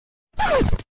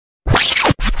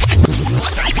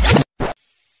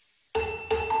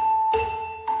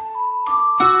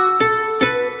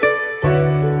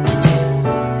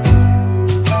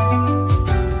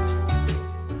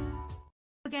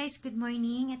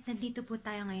nandito po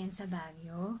tayo ngayon sa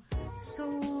Baguio. So,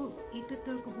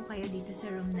 itutur ko po kayo dito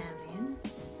sa room namin.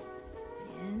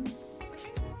 Ayan.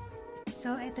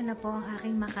 So, ito na po ang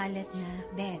aking makalat na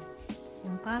bed.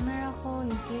 Yung camera ko,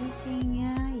 yung casing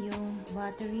niya, yung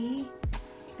battery,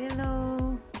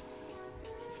 pillow,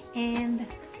 and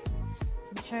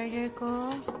yung charger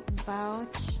ko,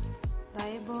 pouch,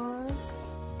 Bible,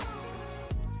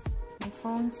 may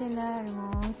phone sila,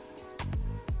 remote,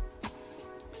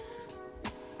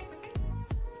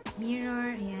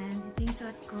 mirror, ayan. Ito yung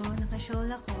suot ko. Naka-shawl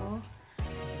ako.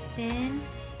 Then,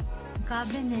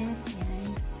 cabinet, ayan.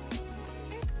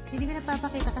 So, hindi ko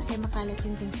napapakita kasi makalat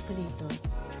yung things ko dito.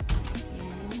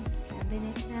 Ayan.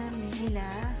 Cabinet na, may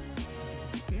hila.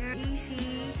 Very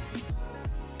easy.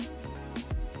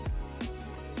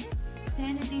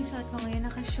 Then, ito yung suot ko ngayon.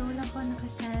 Naka-shawl ako,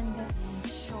 naka-sandal, and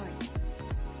short.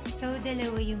 So,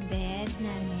 dalawa yung bed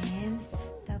namin.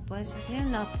 Tapos, ito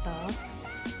yung laptop.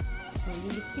 So,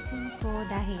 lilikpitin ko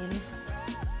dahil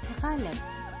makalat.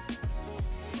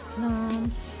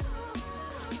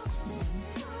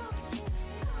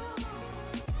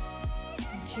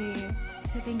 Chair.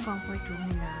 Kasi ito yung comfort room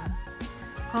nila.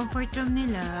 Comfort room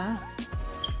nila.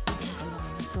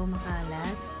 So,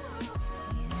 makalat.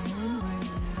 Ayan.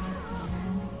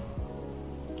 Ayan.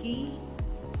 Okay.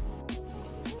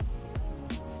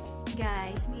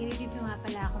 Guys, may i-review nga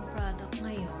pala akong product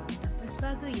ngayon. Tapos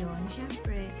bago yun,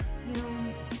 syempre, yung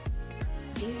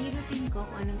daily routine ko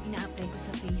kung anong ina-apply ko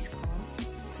sa face ko.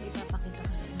 So, ipapakita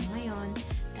ko sa inyo ngayon.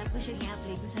 Tapos yung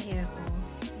i-apply ko sa hair ko.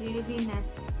 I-review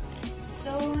natin.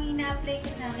 So, ina-apply ko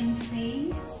sa aking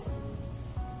face.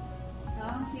 Ito,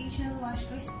 ang facial wash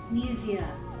ko is Nivea.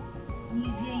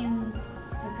 Nivea yung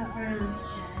pagka-pronounce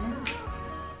dyan.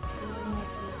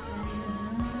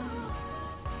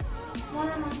 So, small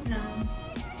amount lang.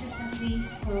 Just sa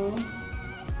face ko.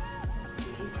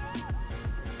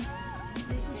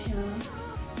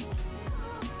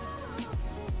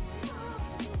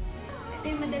 Ito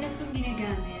yung madalas kong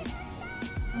ginagamit.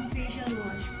 Ang facial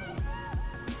wash ko.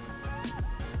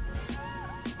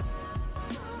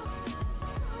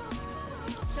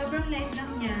 Sobrang light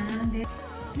lang niya.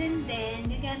 Then,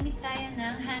 gagamit tayo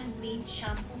ng handmade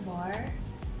shampoo bar.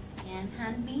 Ayan,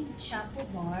 handmade shampoo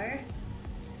bar.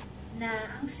 Na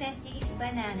ang scent niya is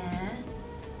banana.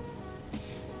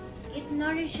 It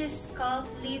nourishes scalp,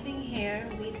 leaving hair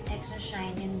with extra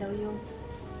shine. Yan daw yung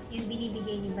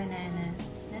binibigay ni banana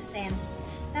na scent.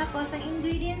 Tapos, ang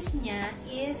ingredients niya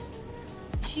is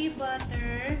shea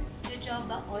butter,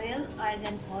 jojoba oil,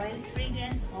 argan oil,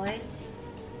 fragrance oil,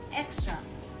 extra.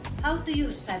 How to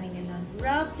use, sabi ganon.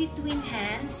 Rub between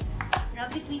hands,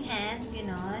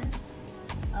 ganon,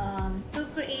 to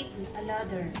create a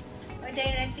lather or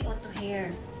directly onto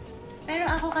hair. Pero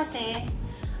ako kasi,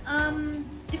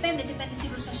 depende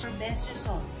siguro sa best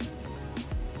result.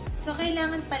 So,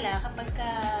 kailangan pala, kapag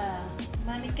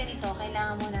gumamit ka nito,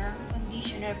 kailangan mo ng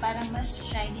conditioner para mas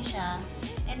shiny siya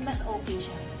and mas okay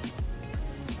siya.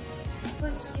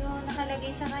 Tapos, yung nakalagay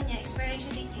sa kanya,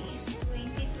 expiration date niya is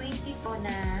 2020 po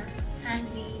na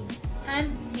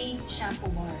handmade shampoo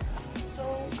bar. So,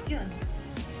 yun.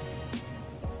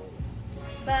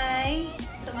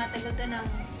 Tumatagal to ng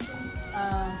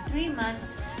 3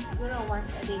 months. Siguro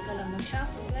once a day ka lang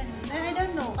mag-shampoo. Ganun. I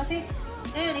don't know. Kasi,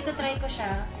 ngayon, ito-try ko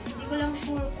siya. Hindi ko lang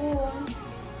sure kung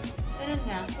ganun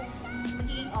nga, kung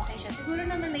magiging okay siya. Siguro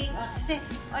naman magiging okay. Kasi,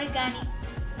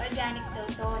 organic daw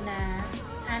to na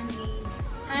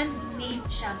handmade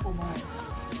shampoo bar.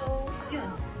 So, yun.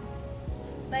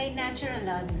 By Natural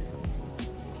Lather.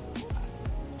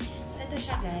 So, ito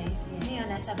siya, guys. Ngayon,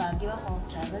 nasa Baguio ako.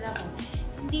 Travel ako.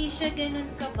 Hindi siya ganun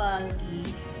ka-bulky.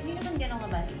 Hindi naman ganun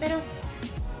ka-bulky. Pero,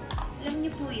 alam niyo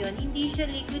po yun, hindi siya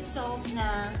liquid soap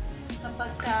na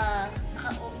kapag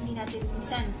hindi natin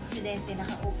minsan aksidente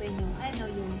naka-open yung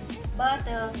yung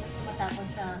bottle matapon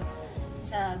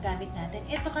sa gamit natin.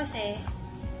 Ito kasi,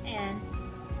 ayan,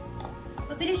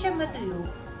 mabilis siya matuyo.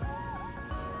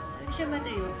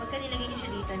 Pagka nilagay niyo siya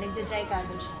dito, nagda-dry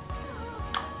kagad siya.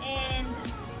 And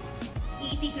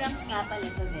 80 grams nga pala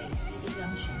ito, guys. 80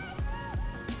 grams siya.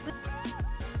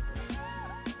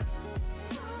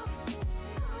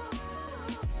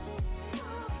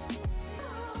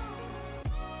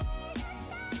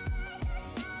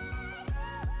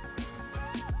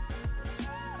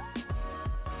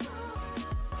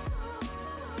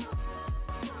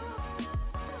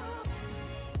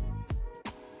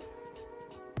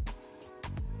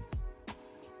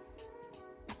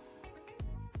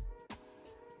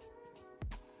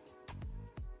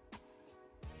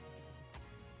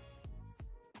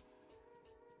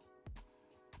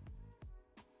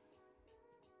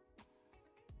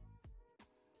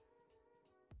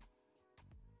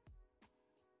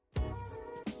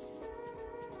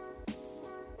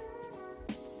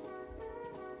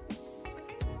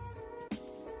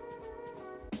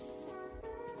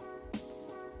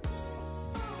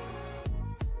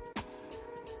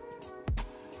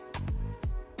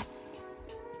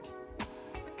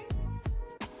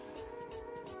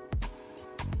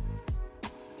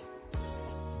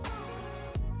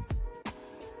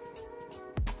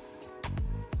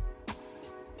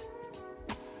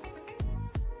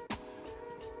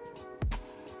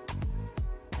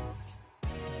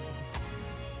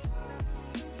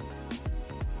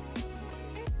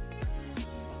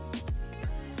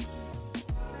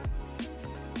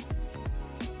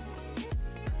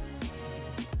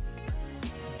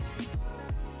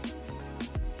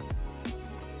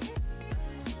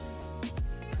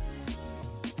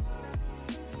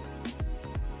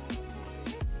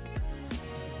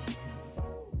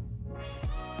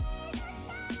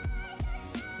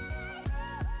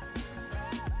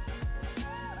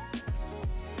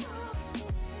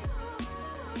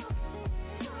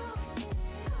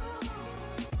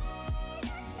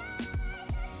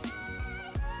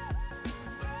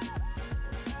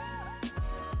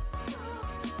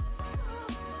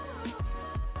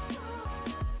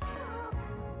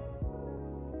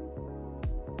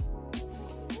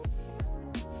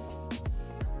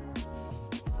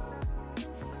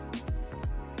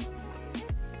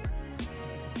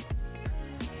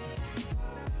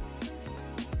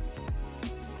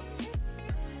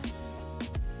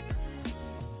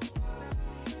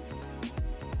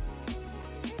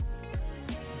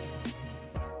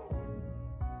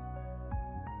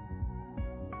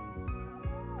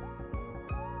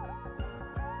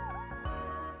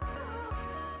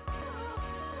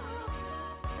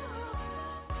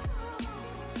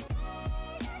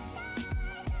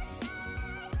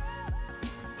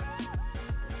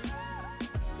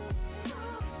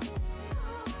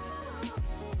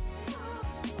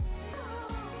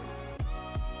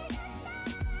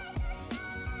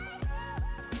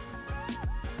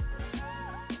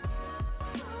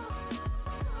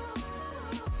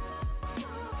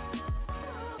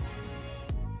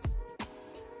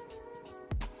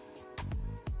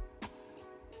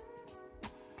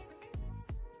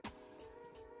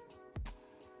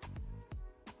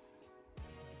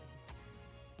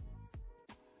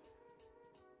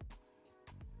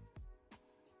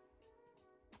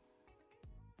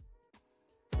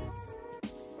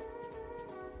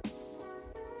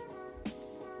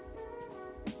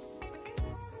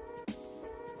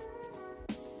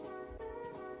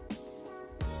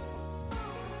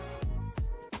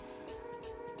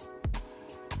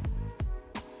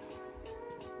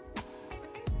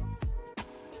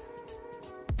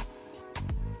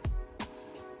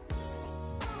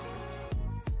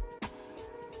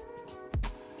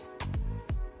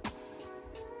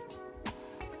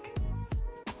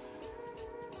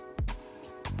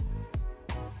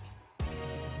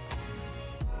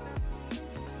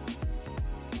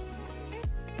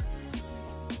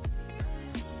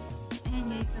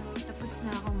 guys, so tapos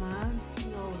na ako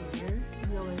mag-blower.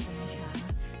 Blower ko na siya.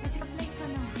 Kasi apply ko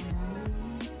ng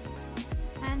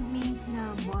Handmade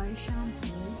na bar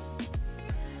shampoo.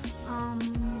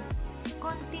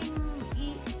 Konting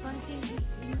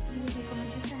ilagay ko na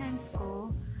siya sa hands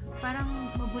ko. Parang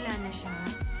mabula na siya.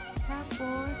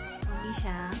 Tapos, hindi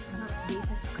siya hapdi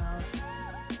sa scalp.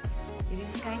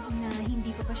 Kahit na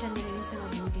hindi ko pa siya nilagay sa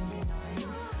mabuting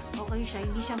gano'n. Okay siya,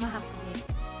 hindi siya mahapdi.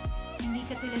 Hindi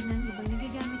katulad ng ibang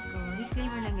nagagamit ko.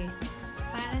 Disclaimer lang guys,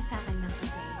 para sa akin lang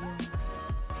kasi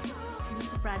yung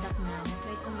sa product na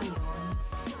na-try ko ngayon,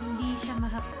 hindi siya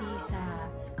mahapdi sa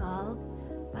scalp.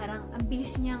 Parang ang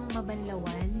bilis niyang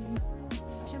mabanlawan.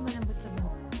 Siya malambot sa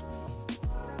buhok.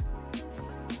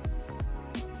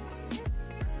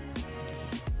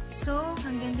 So,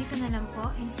 hanggang dito na lang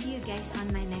po and see you guys on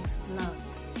my next vlog.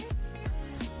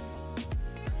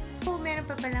 Meron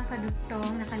pa palang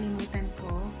kadugtong nakalimutan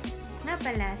ko. Nga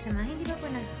pala, sa mga hindi pa po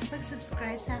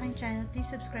nag-subscribe sa aking channel, please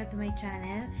subscribe to my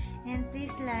channel and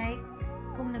please like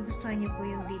kung nagustuhan niyo po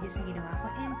yung videos na ginawa ko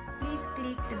and please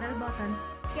click the bell button.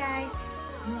 Guys!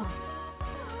 Mwah!